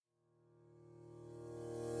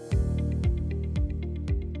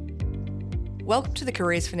Welcome to the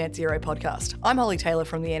Careers for Net Zero podcast. I'm Holly Taylor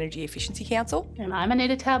from the Energy Efficiency Council. And I'm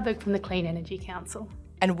Anita Taubberg from the Clean Energy Council.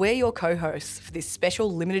 And we're your co-hosts for this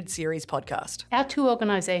special limited series podcast. Our two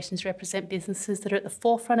organisations represent businesses that are at the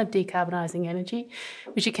forefront of decarbonising energy,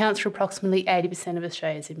 which accounts for approximately 80% of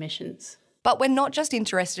Australia's emissions. But we're not just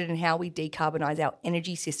interested in how we decarbonise our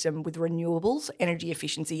energy system with renewables, energy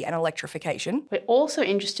efficiency and electrification. We're also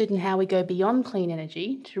interested in how we go beyond clean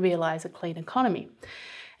energy to realise a clean economy.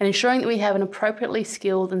 And ensuring that we have an appropriately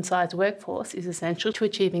skilled and sized workforce is essential to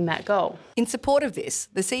achieving that goal. In support of this,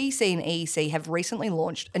 the CEC and EEC have recently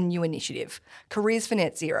launched a new initiative, Careers for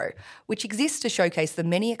Net Zero, which exists to showcase the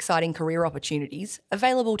many exciting career opportunities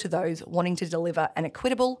available to those wanting to deliver an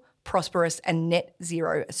equitable, prosperous and net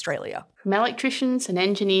zero Australia. From electricians and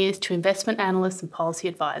engineers to investment analysts and policy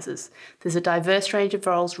advisors, there's a diverse range of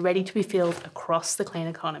roles ready to be filled across the clean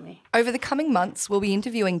economy. Over the coming months, we'll be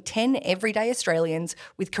interviewing 10 everyday Australians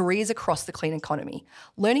with careers across the clean economy,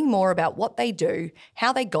 learning more about what they do,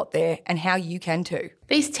 how they got there and how you can too.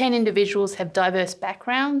 These 10 individuals have diverse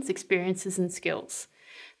backgrounds, experiences and skills.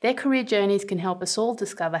 Their career journeys can help us all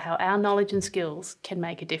discover how our knowledge and skills can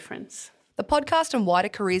make a difference. The podcast and wider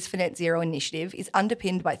Careers for Net Zero initiative is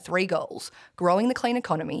underpinned by three goals: growing the clean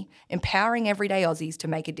economy, empowering everyday Aussies to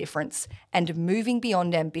make a difference, and moving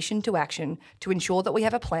beyond ambition to action to ensure that we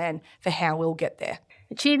have a plan for how we'll get there.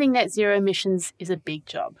 Achieving net zero emissions is a big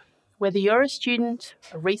job. Whether you're a student,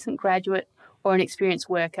 a recent graduate, or an experienced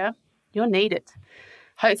worker, you're needed.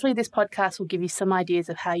 Hopefully this podcast will give you some ideas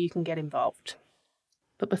of how you can get involved.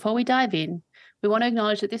 But before we dive in, we want to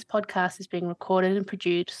acknowledge that this podcast is being recorded and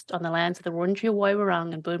produced on the lands of the Wurundjeri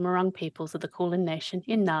Woi-wurrung and Boonwurrung peoples of the Kulin Nation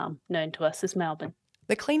in Naarm, known to us as Melbourne.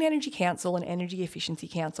 The Clean Energy Council and Energy Efficiency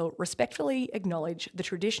Council respectfully acknowledge the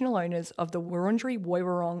traditional owners of the Wurundjeri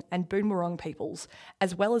Woi-wurrung and Boonwurrung peoples,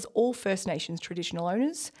 as well as all First Nations traditional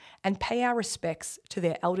owners, and pay our respects to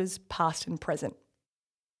their elders past and present.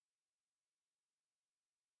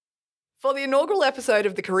 For the inaugural episode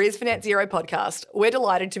of the Careers for Net Zero podcast, we're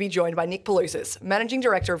delighted to be joined by Nick Palousis, Managing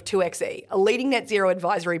Director of 2xe, a leading net zero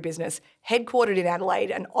advisory business headquartered in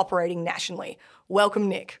Adelaide and operating nationally. Welcome,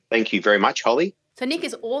 Nick. Thank you very much, Holly. So Nick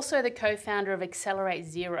is also the co-founder of Accelerate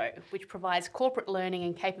Zero, which provides corporate learning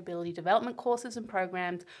and capability development courses and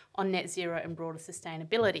programs on net zero and broader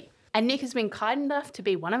sustainability. And Nick has been kind enough to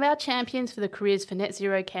be one of our champions for the Careers for Net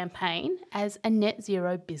Zero campaign as a net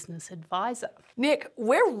zero business advisor. Nick,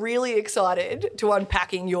 we're really excited to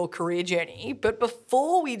unpacking your career journey, but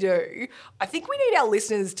before we do, I think we need our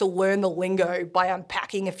listeners to learn the lingo by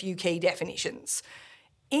unpacking a few key definitions.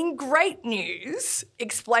 In great news,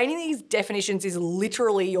 explaining these definitions is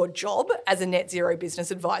literally your job as a net zero business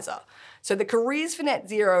advisor. So the Careers for Net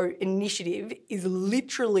Zero initiative is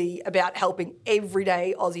literally about helping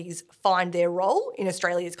everyday Aussies find their role in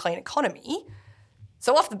Australia's clean economy.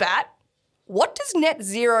 So off the bat, what does net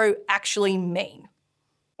zero actually mean?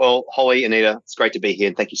 Well, Holly, Anita, it's great to be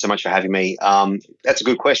here. Thank you so much for having me. That's a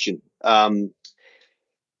good question.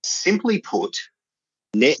 Simply put,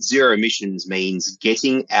 net zero emissions means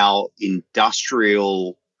getting our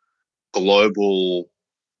industrial global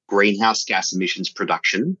greenhouse gas emissions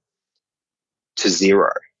production to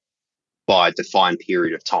zero by a defined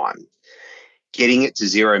period of time. Getting it to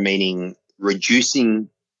zero meaning reducing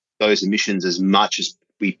those emissions as much as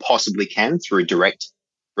we possibly can through direct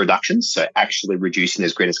reductions, so actually reducing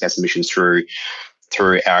those greenhouse gas emissions through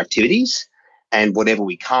our activities. And whatever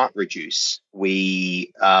we can't reduce,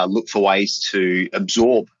 we look for ways to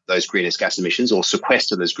absorb those greenhouse gas emissions or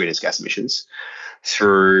sequester those greenhouse gas emissions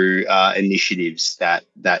through initiatives that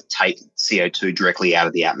take CO2 directly out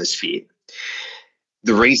of the atmosphere.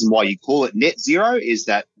 The reason why you call it net zero is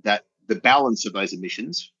that the balance of those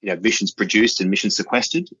emissions, emissions produced and emissions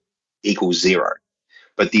sequestered, equals zero.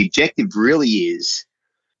 But the objective really is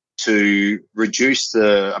to reduce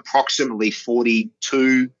the approximately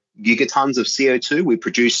 42 gigatons of CO2 we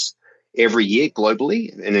produce every year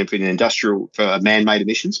globally, and in industrial for man-made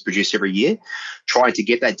emissions produced every year, trying to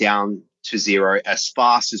get that down to zero as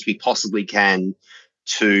fast as we possibly can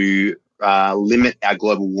to limit our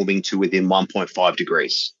global warming to within 1.5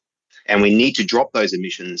 degrees. And we need to drop those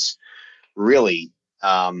emissions really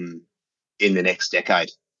in the next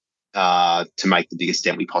decade to make the biggest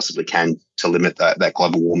dent we possibly can to limit that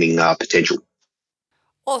global warming potential.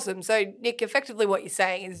 Awesome. So, Nick, effectively what you're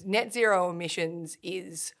saying is net zero emissions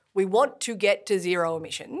is we want to get to zero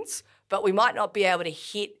emissions, but we might not be able to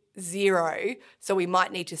hit zero, so we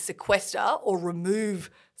might need to sequester or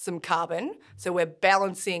remove some carbon. So we're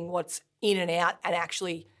balancing what's in and out and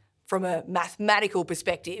actually, from a mathematical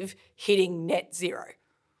perspective, hitting net zero.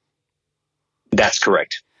 That's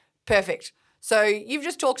correct. Perfect. So you've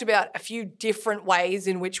just talked about a few different ways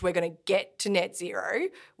in which we're going to get to net zero,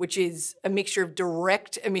 which is a mixture of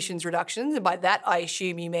direct emissions reductions. And by that, I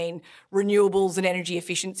assume you mean renewables and energy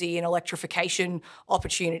efficiency and electrification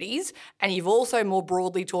opportunities. And you've also more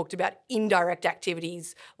broadly talked about indirect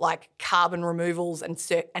activities like carbon removals and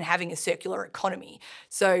having a circular economy.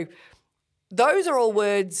 So those are all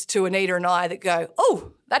words to Anita and I that go,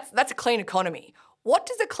 oh, that's a clean economy. What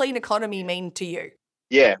does a clean economy mean to you?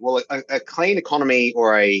 Yeah, well, a clean economy,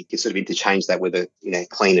 or you can sort of interchange that with a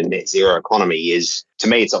clean and net zero economy, is, to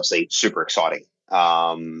me, it's obviously super exciting.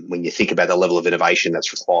 When you think about the level of innovation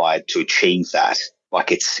that's required to achieve that,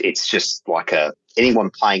 like it's just like anyone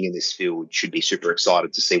playing in this field should be super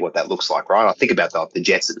excited to see what that looks like, right? I think about the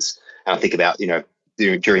Jetsons, and I think about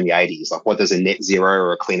during the 80s, like what does a net zero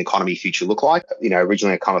or a clean economy future look like?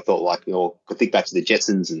 Originally I kind of thought could think back to the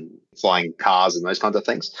Jetsons and flying cars and those kinds of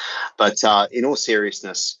things. But in all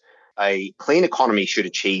seriousness, a clean economy should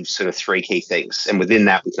achieve sort of three key things. And within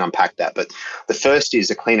that, we can unpack that. But the first is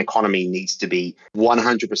a clean economy needs to be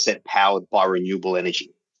 100% powered by renewable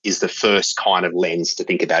energy, is the first kind of lens to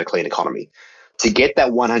think about a clean economy. To get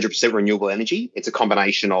that 100% renewable energy, it's a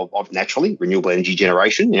combination of naturally renewable energy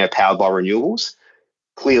generation, powered by renewables,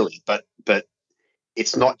 clearly, but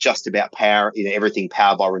it's not just about power, everything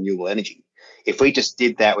powered by renewable energy. If we just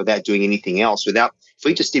did that without doing anything else, if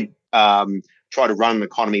we just did try to run an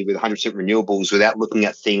economy with 100% renewables without looking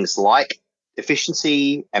at things like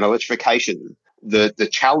efficiency and electrification, the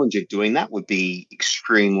challenge of doing that would be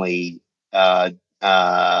extremely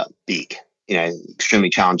big, extremely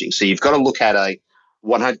challenging. So you've got to look at a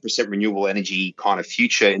 100% renewable energy kind of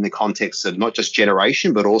future in the context of not just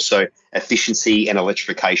generation, but also efficiency and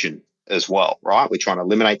electrification as well, right? We're trying to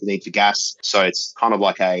eliminate the need for gas. So it's kind of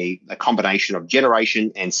like a combination of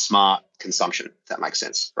generation and smart consumption, if that makes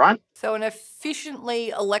sense, right? So an efficiently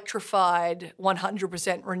electrified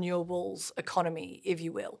 100% renewables economy, if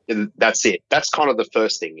you will. That's it. That's kind of the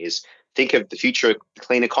first thing, is think of the future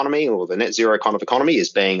clean economy or the net zero kind of economy as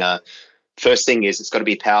being first thing is it's got to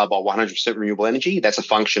be powered by 100% renewable energy. That's a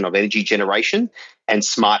function of energy generation and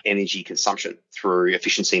smart energy consumption through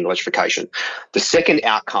efficiency and electrification. The second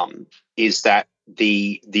outcome is that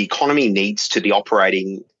the economy needs to be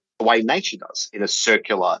operating the way nature does, in a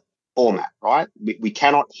circular format, right? We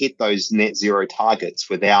cannot hit those net zero targets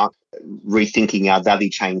without rethinking our value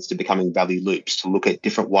chains to becoming value loops, to look at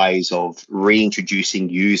different ways of reintroducing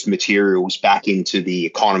used materials back into the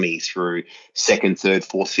economy through second, third,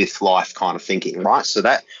 fourth, fifth life kind of thinking, right? So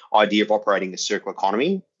that idea of operating a circular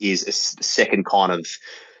economy is the second kind of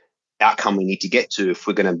outcome we need to get to if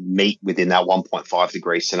we're going to meet within that 1.5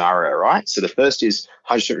 degree scenario, right? So the first is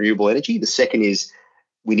 100% renewable energy. The second is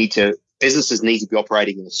businesses need to be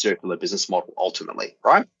operating in a circular business model ultimately,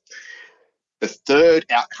 right? The third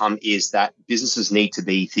outcome is that businesses need to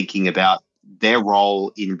be thinking about their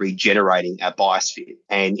role in regenerating our biosphere,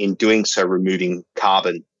 and in doing so, removing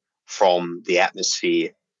carbon from the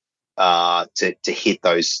atmosphere to hit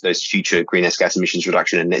those future greenhouse gas emissions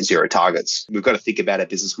reduction and net zero targets. We've got to think about our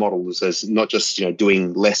business models as not just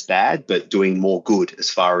doing less bad, but doing more good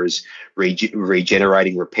as far as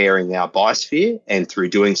regenerating, repairing our biosphere, and through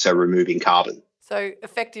doing so, removing carbon. So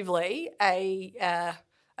effectively,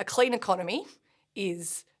 a clean economy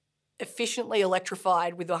is efficiently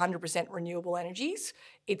electrified with 100% renewable energies.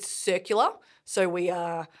 It's circular, so we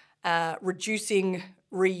are reducing,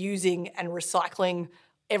 reusing and recycling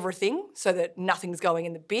everything so that nothing's going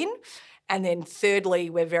in the bin. And then thirdly,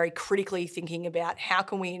 we're very critically thinking about how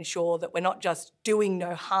can we ensure that we're not just doing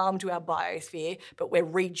no harm to our biosphere, but we're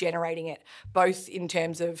regenerating it, both in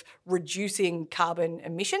terms of reducing carbon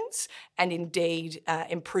emissions and indeed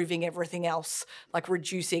improving everything else, like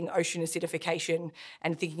reducing ocean acidification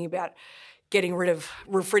and thinking about getting rid of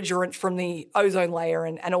refrigerants from the ozone layer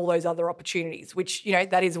and all those other opportunities, which,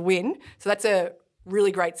 that is a win. So that's a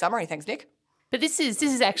really great summary. Thanks, Nick. But this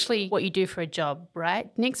is actually what you do for a job, right,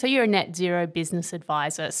 Nick? So you're a net zero business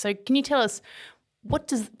advisor. So can you tell us what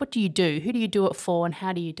do you do? Who do you do it for, and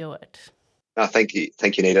how do you do it? Thank you,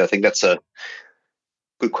 Nita. I think that's a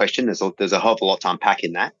good question. There's a whole lot to unpack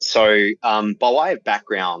in that. So by way of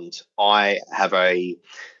background, I have a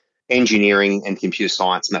engineering and computer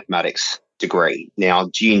science mathematics degree. Now,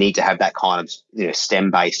 do you need to have that kind of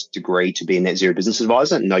STEM-based degree to be a net zero business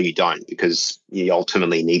advisor? No, you don't, because you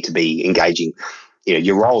ultimately need to be engaging.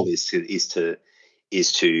 Your role is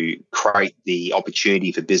to create the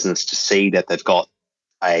opportunity for business to see that they've got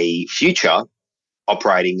a future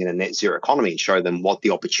operating in a net zero economy, and show them what the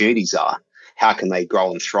opportunities are. How can they grow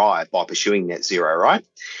and thrive by pursuing net zero, right?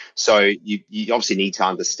 So you obviously need to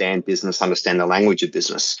understand business, understand the language of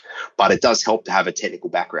business, but it does help to have a technical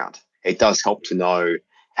background. It does help to know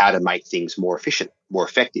how to make things more efficient, more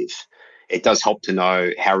effective. It does help to know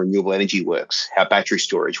how renewable energy works, how battery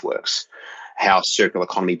storage works, how circular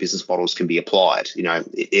economy business models can be applied.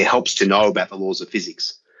 It helps to know about the laws of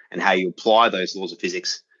physics and how you apply those laws of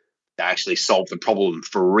physics to actually solve the problem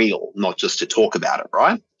for real, not just to talk about it,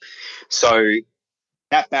 right? So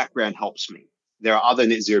that background helps me. There are other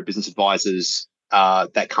net zero business advisors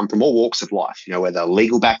that come from all walks of life, whether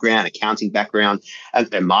legal background, accounting background, and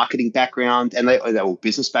their marketing background, and they all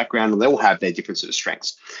business background, and they all have their different sort of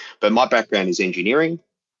strengths. But my background is engineering.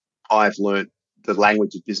 I've learned the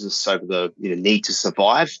language of business over the need to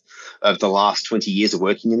survive over the last 20 years of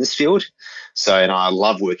working in this field. So, and I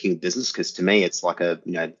love working in business because to me, it's like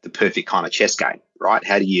the perfect kind of chess game, right?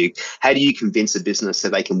 How do you convince a business so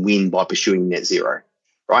they can win by pursuing net zero,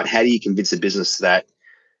 right? How do you convince a business that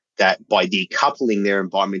by decoupling their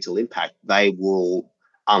environmental impact, they will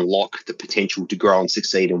unlock the potential to grow and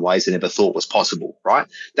succeed in ways they never thought was possible, right?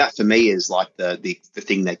 That for me is like the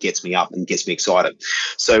thing that gets me up and gets me excited.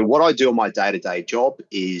 So what I do on my day-to-day job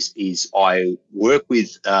is I work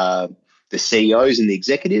with the CEOs and the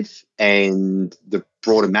executive and the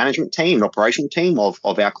broader management team and operational team of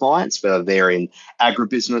our clients, whether they're in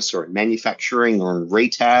agribusiness or in manufacturing or in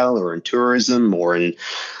retail or in tourism or in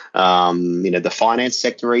the finance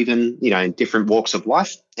sector, even, in different walks of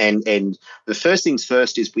life. And the first things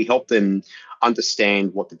first is we help them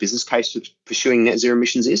understand what the business case for pursuing net zero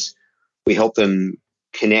emissions is. We help them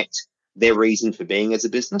connect their reason for being as a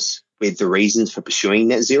business with the reasons for pursuing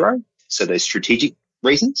net zero. So those strategic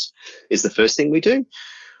reasons is the first thing we do.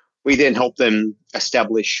 We then help them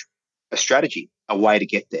establish a strategy, a way to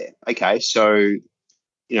get there. Okay, so,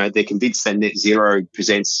 they're convinced that net zero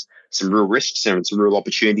presents some real risks and some real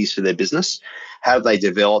opportunities for their business. How do they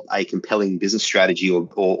develop a compelling business strategy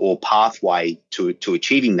or pathway to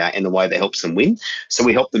achieving that in a way that helps them win? So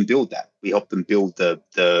we help them build that. We help them build the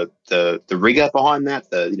rigor behind that.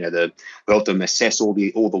 We help them assess all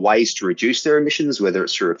the ways to reduce their emissions, whether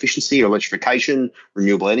it's through efficiency or electrification,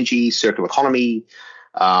 renewable energy, circular economy,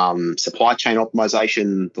 supply chain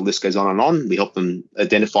optimization, the list goes on and on. We help them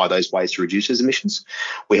identify those ways to reduce those emissions.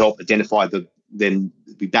 We help identify then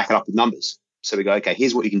we back it up with numbers. So we go, okay,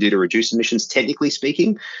 here's what you can do to reduce emissions, technically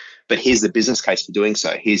speaking, but here's the business case for doing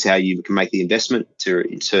so. Here's how you can make the investment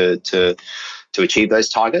to achieve those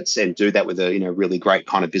targets and do that with a really great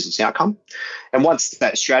kind of business outcome. And once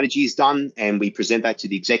that strategy is done and we present that to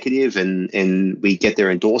the executive and we get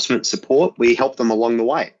their endorsement support, we help them along the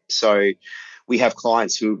way. So we have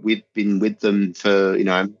clients who we've been with them for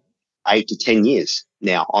 8 to 10 years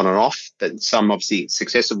now, on and off, but some obviously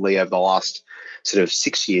successively over the last sort of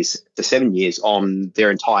 6 years to 7 years on their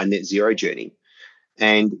entire net zero journey.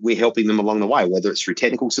 And we're helping them along the way, whether it's through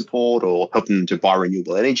technical support or helping them to buy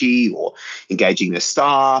renewable energy or engaging their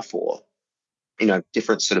staff or,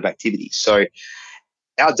 different sort of activities. So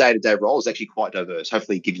our day-to-day role is actually quite diverse,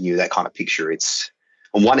 hopefully giving you that kind of picture. It's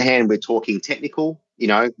on one hand, we're talking technical,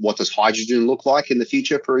 what does hydrogen look like in the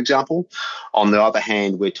future, for example? On the other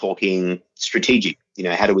hand, we're talking strategic,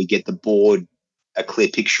 how do we get the board a clear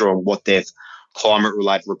picture on what their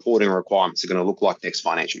climate-related reporting requirements are going to look like next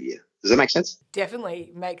financial year. Does that make sense?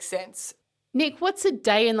 Definitely makes sense. Nick, what's a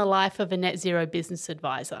day in the life of a net zero business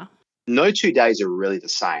advisor? No 2 days are really the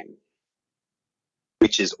same,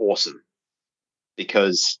 which is awesome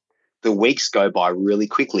because the weeks go by really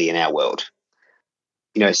quickly in our world.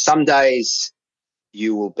 Some days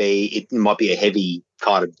it might be a heavy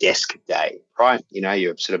kind of desk day, right?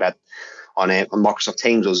 You're sort of on Microsoft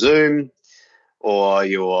Teams or Zoom, or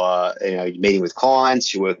you're meeting with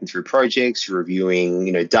clients, you're working through projects, you're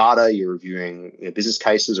reviewing data, you're reviewing business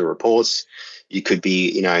cases or reports. You could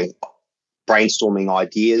be brainstorming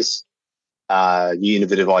ideas, new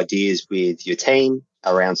innovative ideas with your team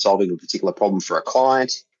around solving a particular problem for a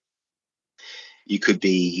client. You could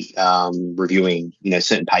be reviewing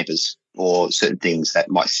certain papers or certain things that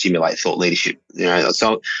might stimulate thought leadership.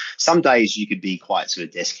 So some days you could be quite sort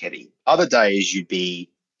of desk heavy. Other days you'd be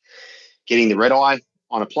getting the red eye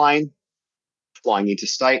on a plane, flying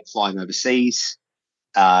interstate, flying overseas,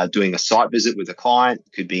 doing a site visit with a client.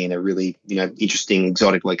 Could be in a really interesting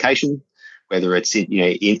exotic location, whether it's in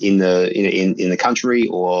the country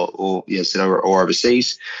or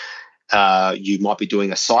overseas. You might be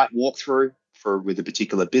doing a site walkthrough with a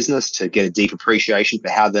particular business to get a deep appreciation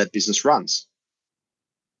for how that business runs.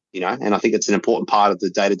 And I think it's an important part of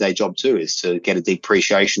the day-to-day job too, is to get a deep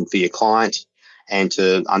appreciation for your client and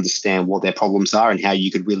to understand what their problems are and how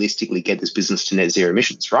you could realistically get this business to net zero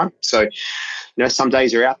emissions, right? So, some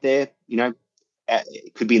days are out there,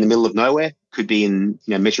 it could be in the middle of nowhere, could be in,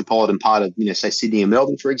 metropolitan part of, say Sydney and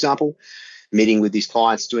Melbourne, for example. meeting with these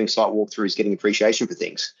clients, doing site walkthroughs, getting appreciation for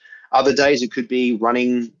things. Other days it could be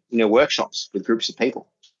running, workshops with groups of people,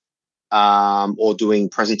 or doing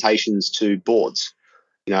presentations to boards,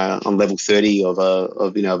 on level 30 of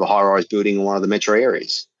a high-rise building in one of the metro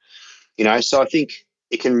areas. So I think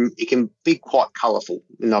it can be quite colourful.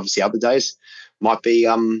 And obviously other days might be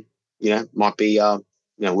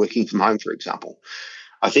working from home, for example.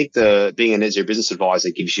 I think being a net zero business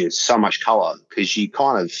advisor gives you so much colour, because you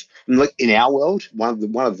kind of, in our world,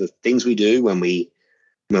 one of the things we do when we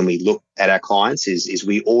look at our clients is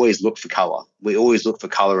we always look for colour. We always look for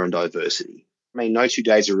colour and diversity. I mean, no 2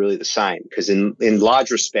 days are really the same, because in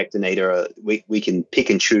large respect, Anita, we can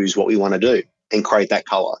pick and choose what we want to do and create that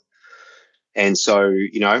colour. And so,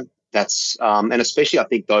 that's and especially I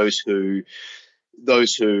think those who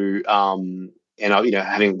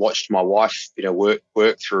having watched my wife,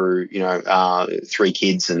 work through, 3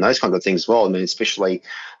 kids and those kinds of things as well. I mean, especially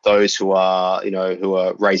those who are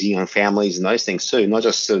raising young families and those things too, not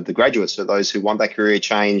just sort of the graduates, but those who want that career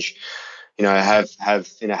change, have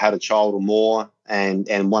had a child or more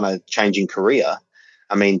and want a changing career.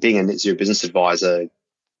 I mean, being a net zero business advisor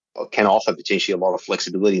can offer potentially a lot of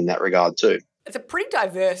flexibility in that regard too. It's a pretty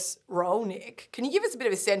diverse role, Nick. Can you give us a bit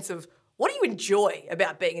of a sense of what do you enjoy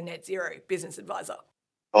about being a net zero business advisor?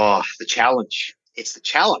 Oh, the challenge. It's the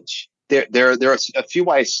challenge. There are a few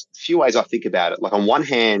ways I think about it. Like, on one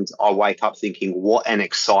hand, I wake up thinking, what an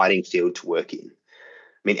exciting field to work in.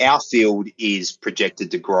 I mean, our field is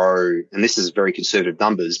projected to grow, and this is very conservative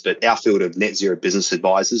numbers, but our field of net zero business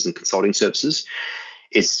advisors and consulting services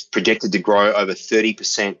is projected to grow over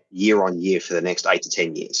 30% year on year for the next 8 to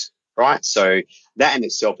 10 years, right? So that in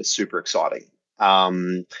itself is super exciting.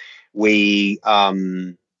 So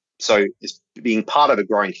it's being part of a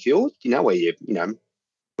growing field, where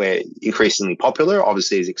we're increasingly popular,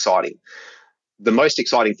 obviously, is exciting. The most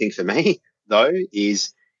exciting thing for me, though,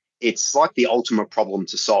 is it's like the ultimate problem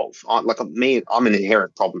to solve. I'm an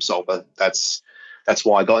inherent problem solver. That's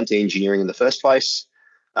why I got into engineering in the first place.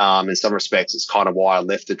 In some respects, it's kind of why I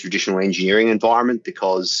left the traditional engineering environment,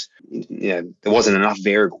 because there wasn't enough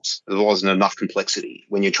variables. There wasn't enough complexity.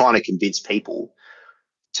 When you're trying to convince people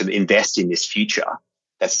to invest in this future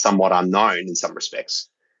that's somewhat unknown in some respects,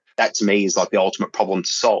 that to me is like the ultimate problem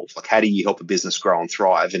to solve. Like, how do you help a business grow and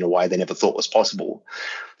thrive in a way they never thought was possible?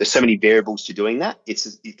 There's so many variables to doing that. It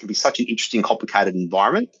can be such an interesting, complicated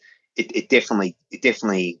environment. It definitely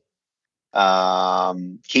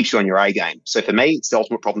keeps you on your A game. So for me, it's the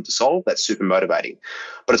ultimate problem to solve. That's super motivating.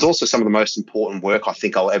 But it's also some of the most important work I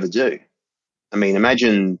think I'll ever do. I mean,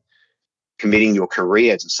 imagine committing your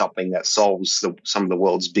career to something that solves some of the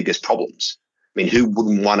world's biggest problems. I mean, who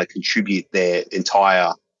wouldn't want to contribute their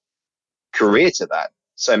entire career to that?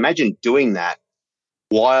 So imagine doing that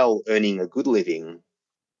while earning a good living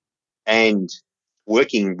and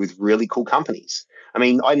working with really cool companies. I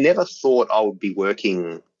mean, I never thought I would be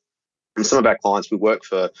working. And some of our clients, we work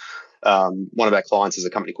for, one of our clients is a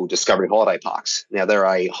company called Discovery Holiday Parks. Now, they're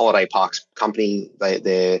a holiday parks company.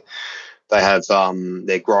 They're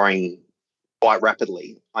growing quite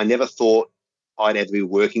rapidly. I never thought I'd ever be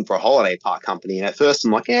working for a holiday park company. And at first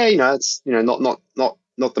I'm like, it's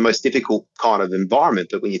not the most difficult kind of environment.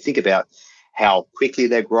 But when you think about how quickly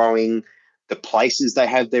they're growing, the places they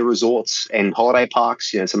have their resorts and holiday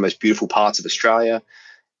parks, some of the most beautiful parts of Australia,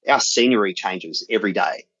 our scenery changes every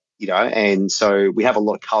day, and so we have a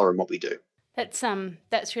lot of colour in what we do. That's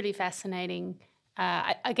really fascinating.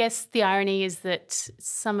 I guess the irony is that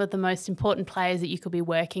some of the most important players that you could be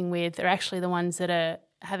working with are actually the ones that are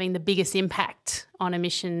having the biggest impact on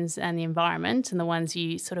emissions and the environment, and the ones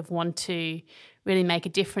you sort of want to really make a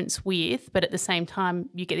difference with. But at the same time,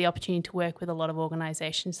 you get the opportunity to work with a lot of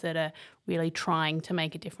organisations that are really trying to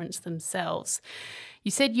make a difference themselves.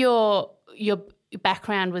 You said your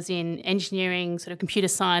background was in engineering, sort of computer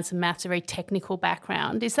science and maths, a very technical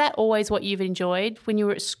background. Is that always what you've enjoyed when you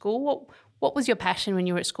were at school? What was your passion when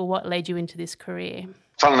you were at school? What led you into this career?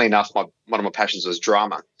 Funnily enough, one of my passions was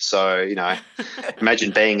drama. So,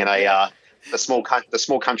 imagine being in the small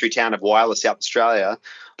country town of Whyalla, South Australia,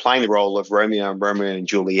 playing the role of Romeo and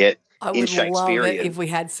Juliet in Shakespearean. I would love it if we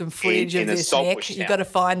had some footage of this, Nick. You've got to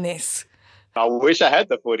find this. I wish I had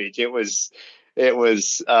the footage. It was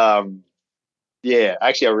actually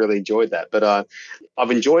I really enjoyed that. But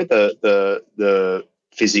I've enjoyed the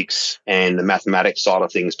physics and the mathematics side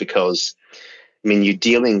of things because, I mean, you're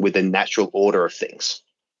dealing with the natural order of things,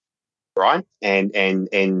 right?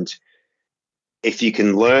 And if you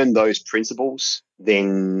can learn those principles,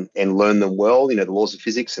 then and learn them well, the laws of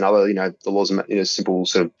physics and other, the laws of simple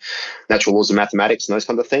sort of natural laws of mathematics and those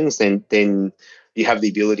kind of things, then you have the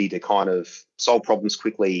ability to kind of solve problems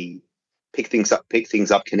quickly, pick things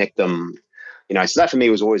up, connect them. So that for me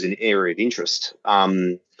was always an area of interest.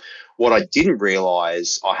 What I didn't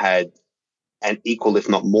realize I had an equal, if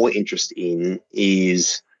not more, interest in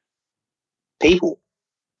is people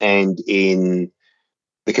and in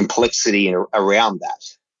the complexity around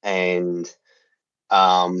that. And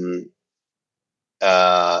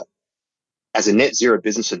as a net zero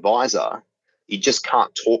business advisor, you just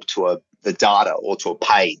can't talk to the data or to a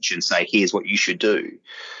page and say, here's what you should do.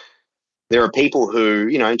 There are people who,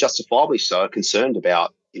 justifiably so, are concerned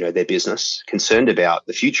about, their business, concerned about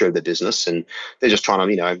the future of the business, and they're just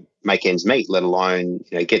trying to, make ends meet, let alone,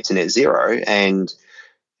 get to net zero. And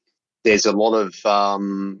there's a lot of,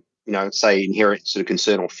 say inherent sort of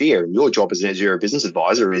concern or fear. And your job as a net zero business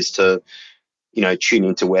advisor is to, tune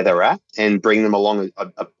into where they're at and bring them along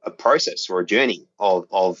a process or a journey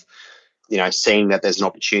of seeing that there's an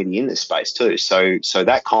opportunity in this space too. So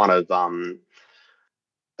that kind of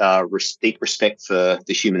deep respect for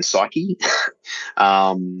the human psyche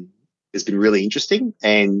has been really interesting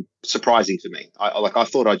and surprising for me. I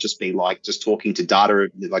thought I'd just be just talking to data,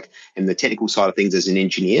 and the technical side of things as an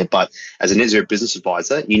engineer, but as a net zero business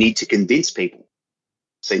advisor, you need to convince people.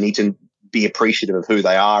 So you need to be appreciative of who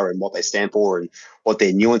they are and what they stand for and what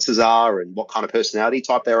their nuances are and what kind of personality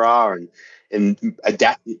type there are, and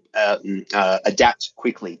adapt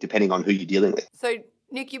quickly depending on who you're dealing with. So,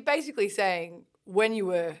 Nick, you're basically saying when you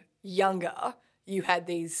were younger, you had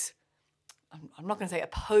these, I'm not going to say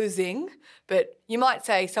opposing, but you might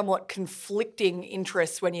say somewhat conflicting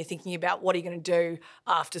interests when you're thinking about what are you going to do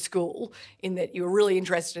after school, in that you were really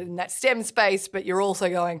interested in that STEM space, but you're also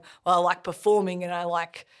going, well, I like performing and I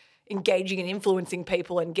like engaging and influencing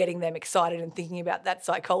people and getting them excited and thinking about that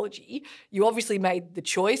psychology. You obviously made the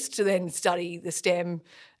choice to then study the STEM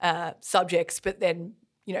subjects, but then,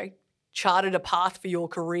 charted a path for your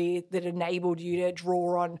career that enabled you to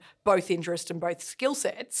draw on both interest and both skill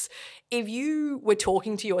sets. If you were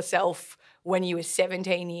talking to yourself when you were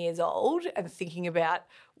 17 years old and thinking about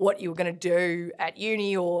what you were going to do at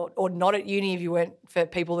uni or not at uni, if you weren't, for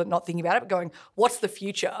people that are not thinking about it, but going, what's the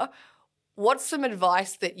future? What's some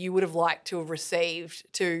advice that you would have liked to have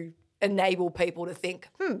received to enable people to think,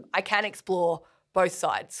 I can explore both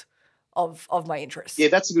sides of my interests? Yeah,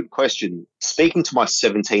 that's a good question. Speaking to my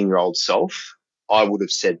 17-year-old self, I would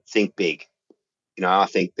have said, think big. I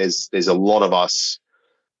think there's a lot of us.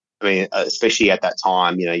 I mean, especially at that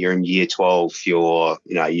time, you're in year 12. You're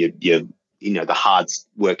the hard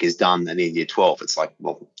work is done, and in year 12, it's like,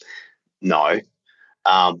 well, no.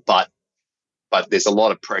 But there's a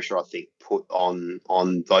lot of pressure, I think, put on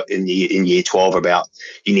in year 12 about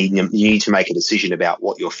you need to make a decision about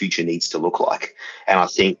what your future needs to look like. And I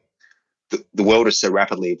think the world is so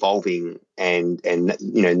rapidly evolving and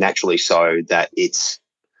naturally so that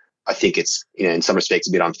I think it's in some respects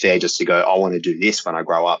a bit unfair just to go, I want to do this when I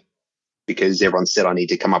grow up, because everyone said I need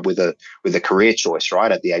to come up with a career choice right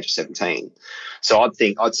at the age of 17. So I'd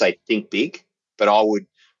say think big, but I would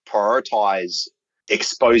prioritize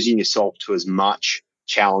exposing yourself to as much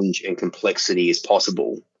challenge and complexity as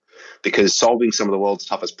possible, because solving some of the world's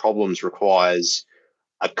toughest problems requires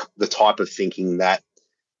the type of thinking that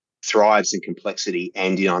thrives in complexity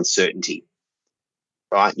and in uncertainty,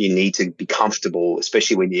 right? You need to be comfortable,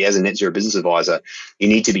 especially when as a net zero business advisor, you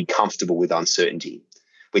need to be comfortable with uncertainty,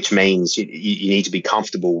 which means you need to be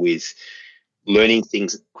comfortable with learning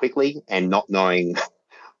things quickly and not knowing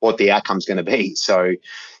what the outcome's going to be. So,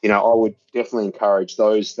 I would definitely encourage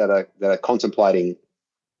those that are contemplating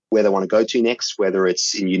where they want to go to next, whether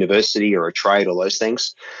it's in university or a trade or those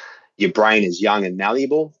things. Your brain is young and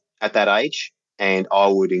malleable at that age, and I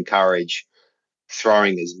would encourage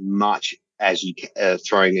throwing yourself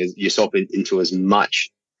into as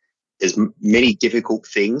many difficult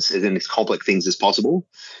things and as complex things as possible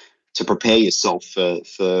to prepare yourself for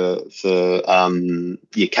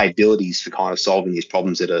your capabilities for kind of solving these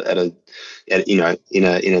problems in a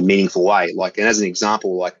meaningful way. And as an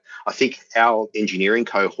example, I think our engineering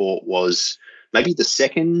cohort was maybe the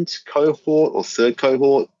second cohort or third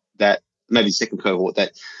cohort that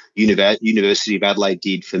University of Adelaide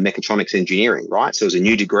did for mechatronics engineering, right? So it was a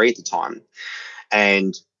new degree at the time.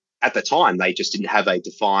 And at the time, they just didn't have a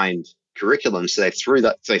defined curriculum. So they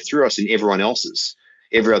threw us in every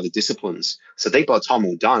other disciplines. So I think by the time we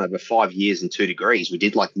were done, over 5 years and 2 degrees, we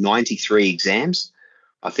did 93 exams,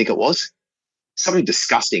 I think it was. Something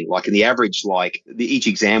disgusting. In the average, each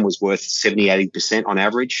exam was worth 70-80% on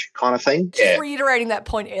average kind of thing. Just reiterating that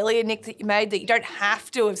point earlier, Nick, that you made, that you don't have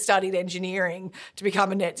to have studied engineering to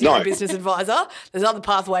become a net zero business advisor. There's other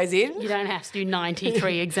pathways in. You don't have to do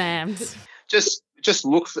 93 exams. Just just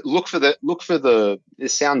look for the.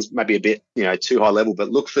 This sounds maybe a bit too high level,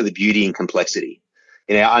 but look for the beauty and complexity.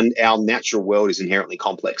 Our natural world is inherently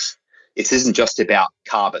complex. It isn't just about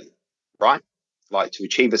carbon, right? Like, to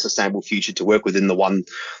achieve a sustainable future, to work within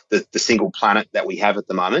the single planet that we have at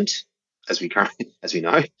the moment, as we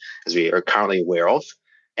are currently aware of,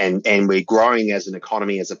 and we're growing as an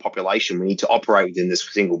economy, as a population. We need to operate within this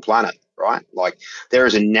single planet, right? Like, there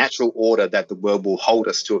is a natural order that the world will hold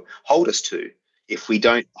us to. If we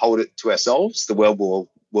don't hold it to ourselves, the world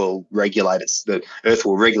will regulate it. The Earth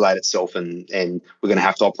will regulate itself, and we're going to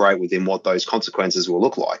have to operate within what those consequences will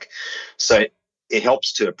look like. So it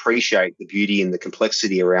helps to appreciate the beauty and the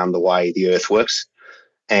complexity around the way the Earth works.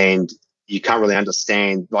 And you can't really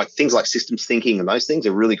understand, like, things like systems thinking, and those things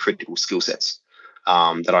are really critical skill sets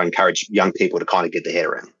that I encourage young people to kind of get their head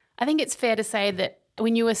around. I think it's fair to say that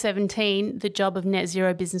when you were 17, the job of Net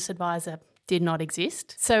Zero Business Advisor did not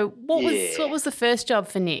exist. So what was the first job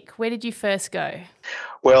for Nick? Where did you first go?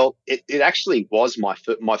 Well, it actually was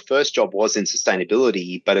my first job was in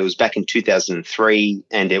sustainability, but it was back in 2003,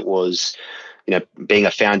 and it was being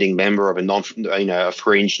a founding member of a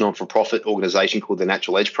fringe non-for-profit organization called the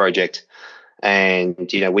Natural Edge Project. And,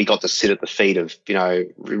 we got to sit at the feet of,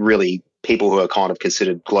 really people who are kind of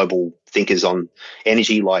considered global thinkers on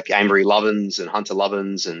energy, like Amory Lovins and Hunter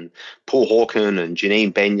Lovins and Paul Hawken and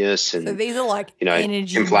Janine Benyus. And so these are like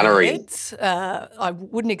energy nerds. I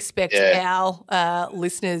wouldn't expect our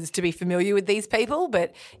listeners to be familiar with these people,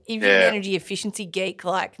 but if you're an energy efficiency geek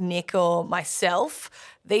like Nick or myself,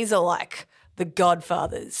 these are like the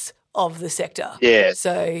godfathers of the sector. Yeah.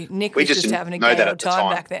 So Nick was just having a gay old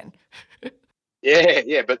time back then.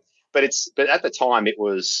 But at the time it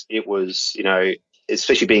was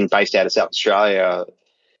especially being based out of South Australia,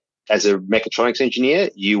 as a mechatronics engineer,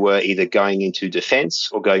 you were either going into defence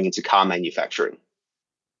or going into car manufacturing.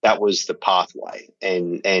 That was the pathway,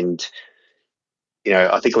 and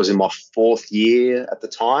I think I was in my 4th year at the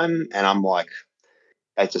time, and I'm like,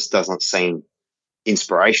 that just doesn't seem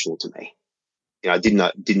inspirational to me. I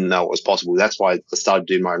didn't know it was possible. That's why I started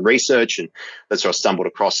doing my own research, and that's where I stumbled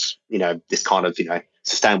across, this kind of,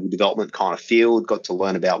 sustainable development kind of field, got to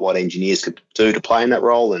learn about what engineers could do to play in that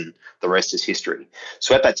role, and the rest is history.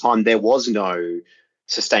 So at that time, there was no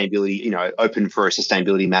sustainability, open for a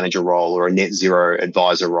sustainability manager role or a net zero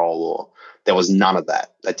advisor role, or there was none of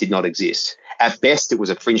that. That did not exist. At best, it was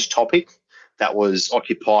a fringe topic that was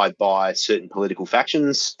occupied by certain political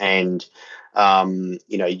factions, and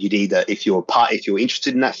you'd either, if you're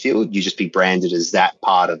interested in that field, you just be branded as that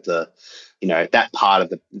part of the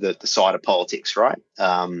side of politics, right?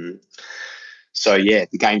 So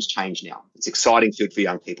the game's changed now. It's an exciting field for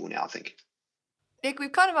young people now, I think. Nick,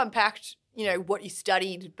 we've kind of unpacked, what you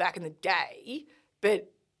studied back in the day,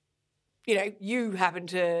 but you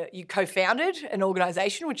co-founded an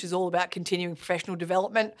organisation which is all about continuing professional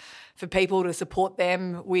development for people to support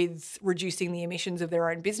them with reducing the emissions of their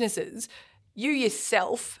own businesses. You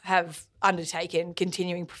yourself have undertaken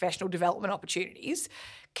continuing professional development opportunities.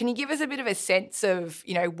 Can you give us a bit of a sense of,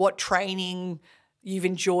 what training you've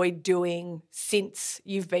enjoyed doing since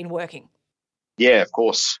you've been working? Yeah, of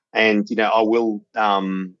course. And, I will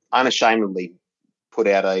unashamedly put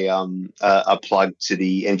out a plug to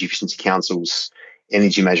the Energy Efficiency Council's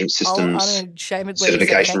Energy Management Systems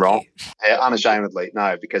certification role. Unashamedly,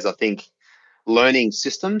 no, because I think learning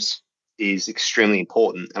systems is extremely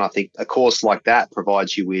important, and I think a course like that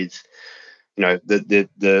provides you with,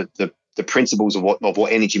 the principles of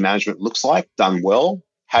what energy management looks like done well,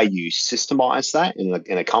 how you systemize that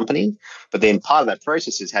in a company. But then part of that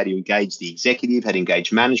process is how do you engage the executive, how do you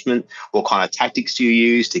engage management, what kind of tactics do you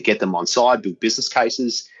use to get them on side, build business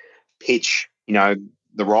cases, pitch, the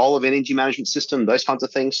role of an energy management system, those kinds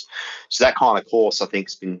of things. So that kind of course, I think,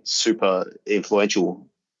 has been super influential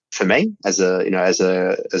for me as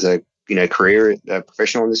a career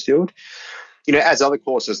professional in this field. As other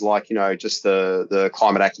courses like, just the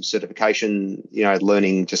Climate Active certification,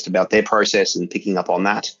 learning just about their process and picking up on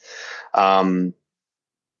that.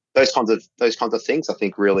 Those kinds of things I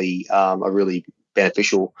think really are really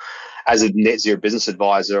beneficial. As a net zero business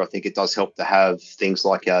advisor, I think it does help to have things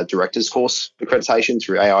like a director's course accreditation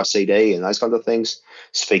through AICD and those kinds of things,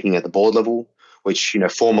 speaking at the board level, which,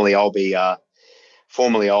 formally I'll be going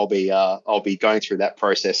through that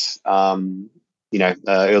process,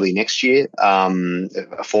 early next year,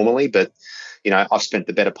 formally. But, I've spent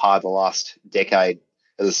the better part of the last decade,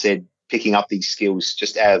 as I said, picking up these skills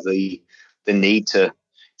just out of the need to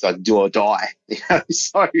do or die.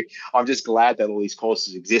 So I'm just glad that all these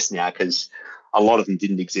courses exist now, because a lot of them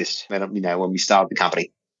didn't exist, when we started the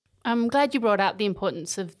company. I'm glad you brought up the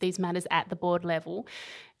importance of these matters at the board level.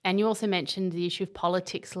 And you also mentioned the issue of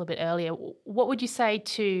politics a little bit earlier. What would you say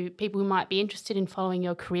to people who might be interested in following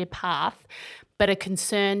your career path, but are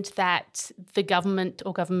concerned that the government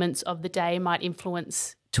or governments of the day might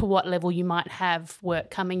influence to what level you might have work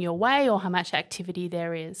coming your way or how much activity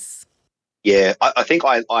there is? Yeah, I think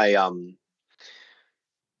I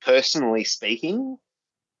personally speaking,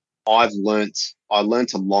 I learnt a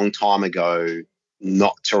long time ago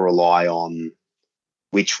not to rely on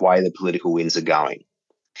which way the political winds are going.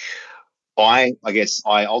 I guess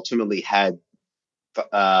I ultimately had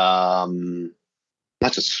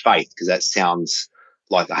not just faith, because that sounds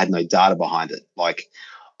like I had no data behind it. Like,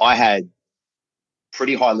 I had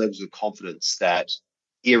pretty high levels of confidence that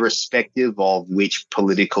irrespective of which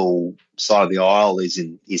political side of the aisle is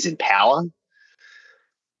in power,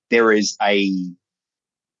 there is a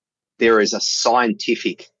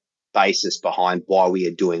scientific basis behind why we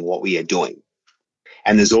are doing what we are doing.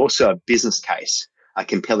 And there's also a business case, a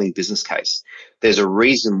compelling business case. There's a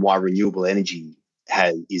reason why renewable energy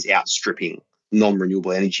is outstripping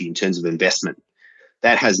non-renewable energy in terms of investment.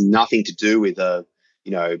 That has nothing to do with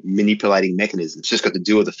manipulating mechanisms. It's just got to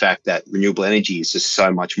do with the fact that renewable energy is just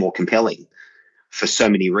so much more compelling for so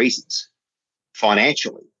many reasons,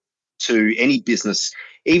 financially, to any business,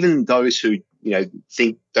 even those who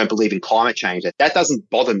don't believe in climate change. That doesn't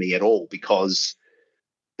bother me at all, because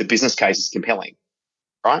the business case is compelling,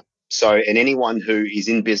 right? So, and anyone who is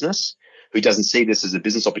in business who doesn't see this as a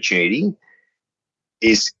business opportunity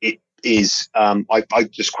I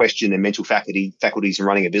just question their mental faculties in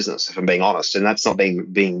running a business, if I'm being honest. And that's not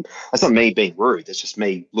that's not me being rude. That's just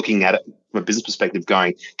me looking at it from a business perspective,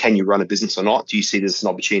 going, can you run a business or not? Do you see this as an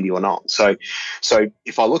opportunity or not? So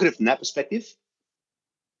if I look at it from that perspective,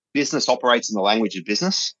 business operates in the language of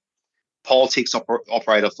business. Politics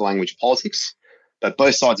operate off the language of politics. But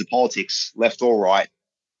both sides of politics, left or right,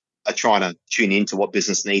 are trying to tune into what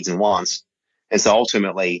business needs and wants. And so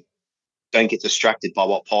ultimately, don't get distracted by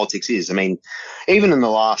what politics is. I mean, even in the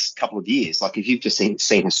last couple of years, like if you've just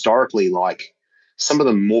seen historically, like some of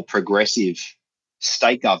the more progressive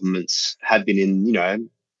state governments have been in,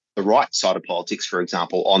 the right side of politics, for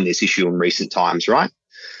example, on this issue in recent times, right?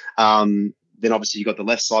 Then obviously you've got the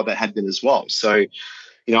left side that had been as well. So, I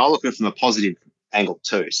look at it from a positive angle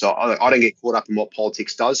too. So I don't get caught up in what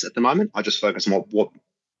politics does at the moment. I just focus on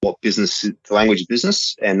what business, the language of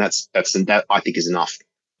business, and that I think is enough.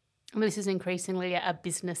 Well, this is increasingly a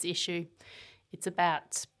business issue. It's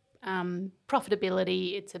about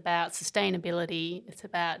profitability, it's about sustainability, it's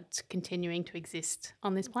about continuing to exist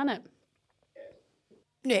on this planet.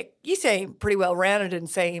 Nick, you seem pretty well rounded and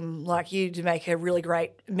seem like you'd make a really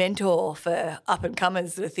great mentor for up and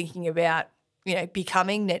comers that are thinking about,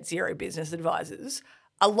 becoming net zero business advisors.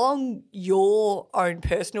 Along your own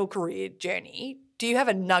personal career journey, do you have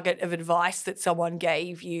a nugget of advice that someone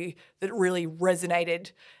gave you that really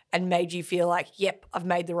resonated and made you feel like, yep, I've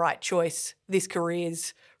made the right choice, this career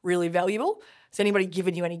is really valuable? Has anybody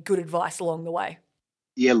given you any good advice along the way?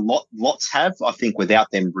 Yeah, lots have, I think,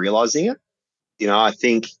 without them realizing it. I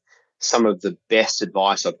think some of the best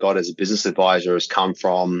advice I've got as a business advisor has come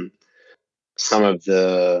from some of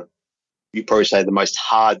you probably say the most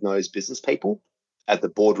hard-nosed business people at the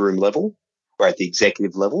boardroom level or at the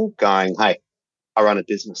executive level, going, hey, I run a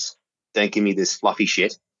business. Don't give me this fluffy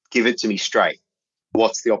shit. Give it to me straight.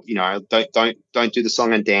 What's the, don't do the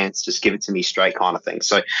song and dance, just give it to me straight kind of thing.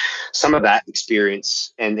 So some of that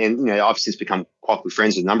experience, and I've since become quite good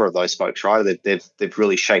friends with a number of those folks, right? They've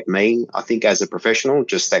really shaped me, I think, as a professional,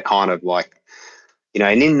 just that kind of like,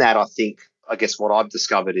 and in that, I guess what I've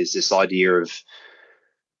discovered is this idea of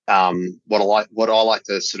what I like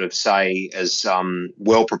to sort of say as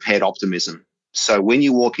well-prepared optimism. So when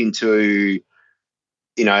you walk into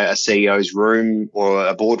a CEO's room or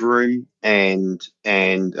a boardroom and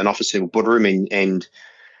an office in a boardroom, and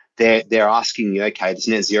they're asking you, okay, this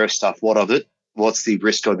net zero stuff, what of it? What's the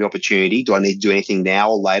risk or the opportunity? Do I need to do anything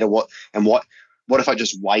now or later? What if I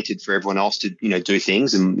just waited for everyone else to do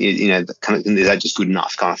things, and kind of, is that just good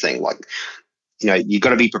enough kind of thing? Like, you've got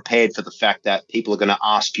to be prepared for the fact that people are going to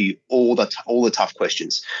ask you all the tough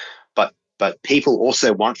questions, but people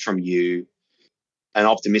also want from you an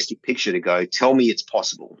optimistic picture to go, tell me it's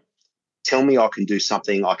possible. Tell me I can do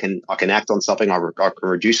something. I can act on something. I can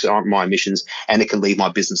reduce my emissions, and it can leave my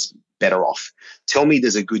business better off. Tell me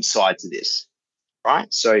there's a good side to this, right?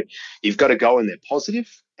 So you've got to go in there positive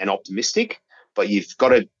and optimistic, but you've got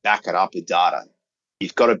to back it up with data.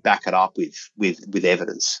 You've got to back it up with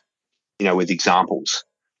evidence, with examples.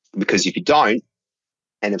 Because if you don't,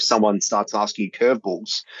 and if someone starts asking you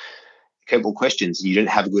curveball questions and you don't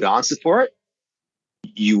have a good answer for it,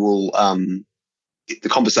 you will the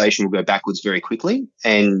conversation will go backwards very quickly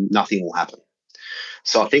and nothing will happen.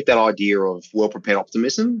 So I think that idea of well-prepared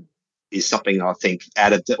optimism is something I think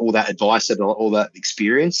out of all that advice and all that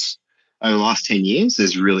experience over the last 10 years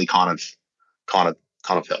has really kind of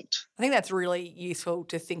helped. I think that's really useful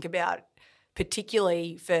to think about,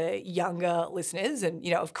 particularly for younger listeners. And,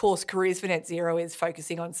 of course, Careers for Net Zero is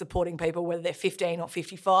focusing on supporting people, whether they're 15 or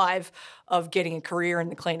 55, of getting a career in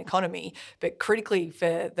the clean economy. But critically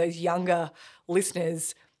for those younger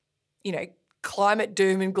listeners, climate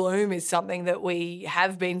doom and gloom is something that we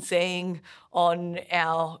have been seeing on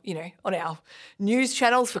our news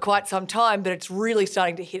channels for quite some time, but it's really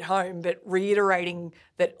starting to hit home. But reiterating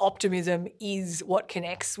that optimism is what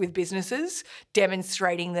connects with businesses,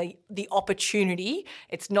 demonstrating the opportunity.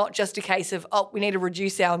 It's not just a case of, we need to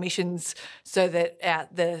reduce our emissions so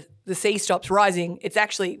that the sea stops rising. It's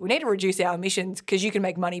actually, we need to reduce our emissions because you can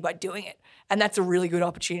make money by doing it. And that's a really good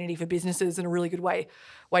opportunity for businesses and a really good way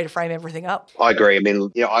to frame everything up. I agree. I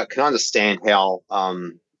mean, I can understand how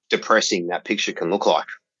depressing that picture can look like,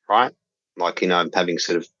 right? Like, having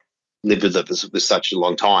sort of lived with it for such a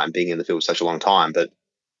long time, being in the field for such a long time. But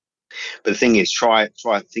the thing is, try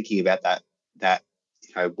thinking about that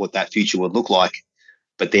what that future would look like,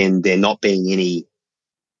 but then there not being any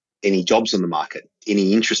jobs on the market,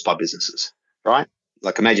 any interest by businesses, right?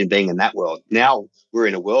 Like, imagine being in that world. Now we're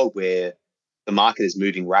in a world where the market is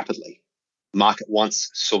moving rapidly. The market wants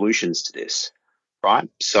solutions to this, right?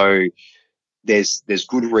 So there's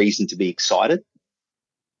good reason to be excited.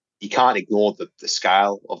 You can't ignore the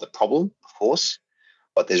scale of the problem, of course,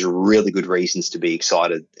 but there's really good reasons to be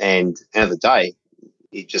excited. And at the end of the day,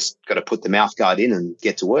 you just got to put the mouth guard in and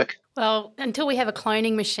get to work. Well, until we have a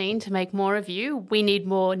cloning machine to make more of you, we need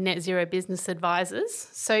more net zero business advisors.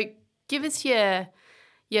 So give us your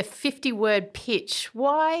 50-word pitch.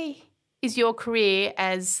 Why is your career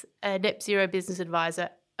as a net zero business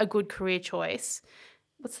advisor a good career choice?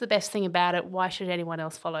 What's the best thing about it? Why should anyone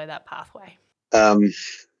else follow that pathway?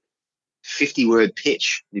 50-word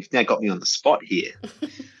pitch. You've now got me on the spot here.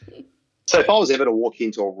 So if I was ever to walk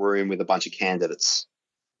into a room with a bunch of candidates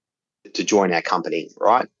to join our company,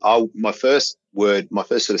 right? My first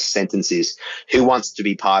sort of sentence is, who wants to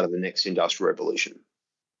be part of the next industrial revolution?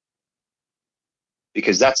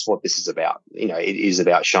 Because that's what this is about. It is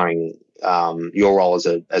about showing your role as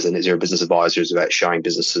a net zero business advisor is about showing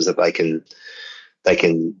businesses that they can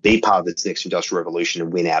be part of this next industrial revolution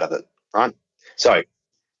and win out of it, right? So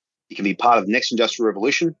you can be part of the next industrial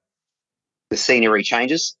revolution. The scenery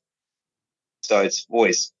changes. So it's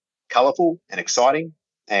always colourful and exciting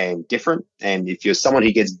and different. And if you're someone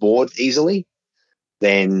who gets bored easily,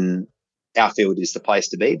 then our field is the place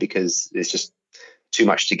to be, because there's just too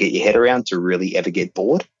much to get your head around to really ever get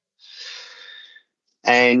bored.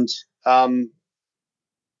 And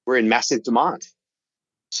we're in massive demand.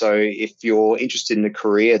 So if you're interested in a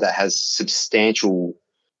career that has substantial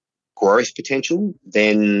growth potential,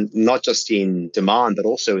 then not just in demand, but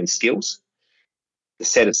also in skills, the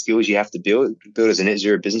set of skills you have to build as a net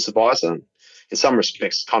zero business advisor, in some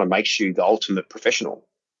respects kind of makes you the ultimate professional,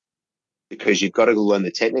 because you've got to learn the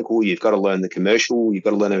technical, you've got to learn the commercial, you've got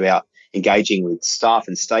to learn about engaging with staff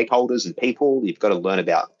and stakeholders and people, you've got to learn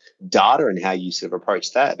about data and how you sort of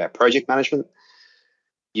approach that, about project management.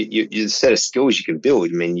 You set of skills you can build.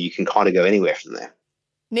 I mean, you can kind of go anywhere from there.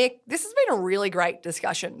 Nick, this has been a really great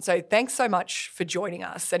discussion. So thanks so much for joining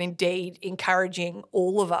us and indeed encouraging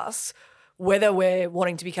all of us, whether we're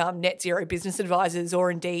wanting to become net zero business advisors or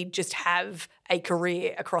indeed just have a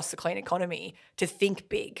career across the clean economy, to think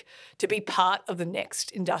big, to be part of the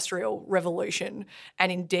next industrial revolution, and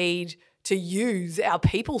indeed to use our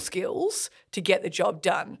people skills to get the job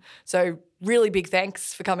done. So really big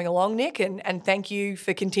thanks for coming along, Nick, and thank you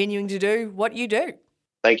for continuing to do what you do.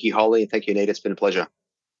 Thank you, Holly, and thank you, Anita. It's been a pleasure.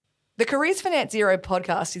 The Careers for Net Zero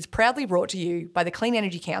podcast is proudly brought to you by the Clean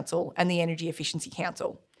Energy Council and the Energy Efficiency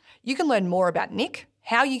Council. You can learn more about Nick,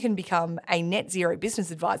 how you can become a net zero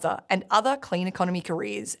business advisor, and other clean economy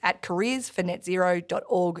careers at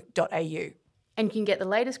careersfornetzero.org.au. And you can get the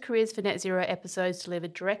latest Careers for Net Zero episodes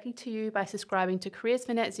delivered directly to you by subscribing to Careers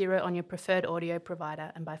for Net Zero on your preferred audio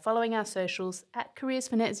provider, and by following our socials at Careers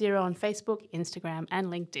for Net Zero on Facebook, Instagram and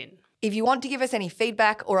LinkedIn. If you want to give us any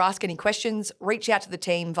feedback or ask any questions, reach out to the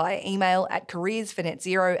team via email at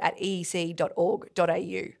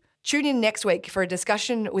careersfornetzero@eec.org.au. Tune in next week for a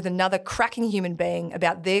discussion with another cracking human being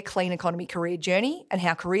about their clean economy career journey and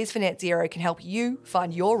how Careers for Net Zero can help you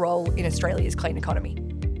find your role in Australia's clean economy.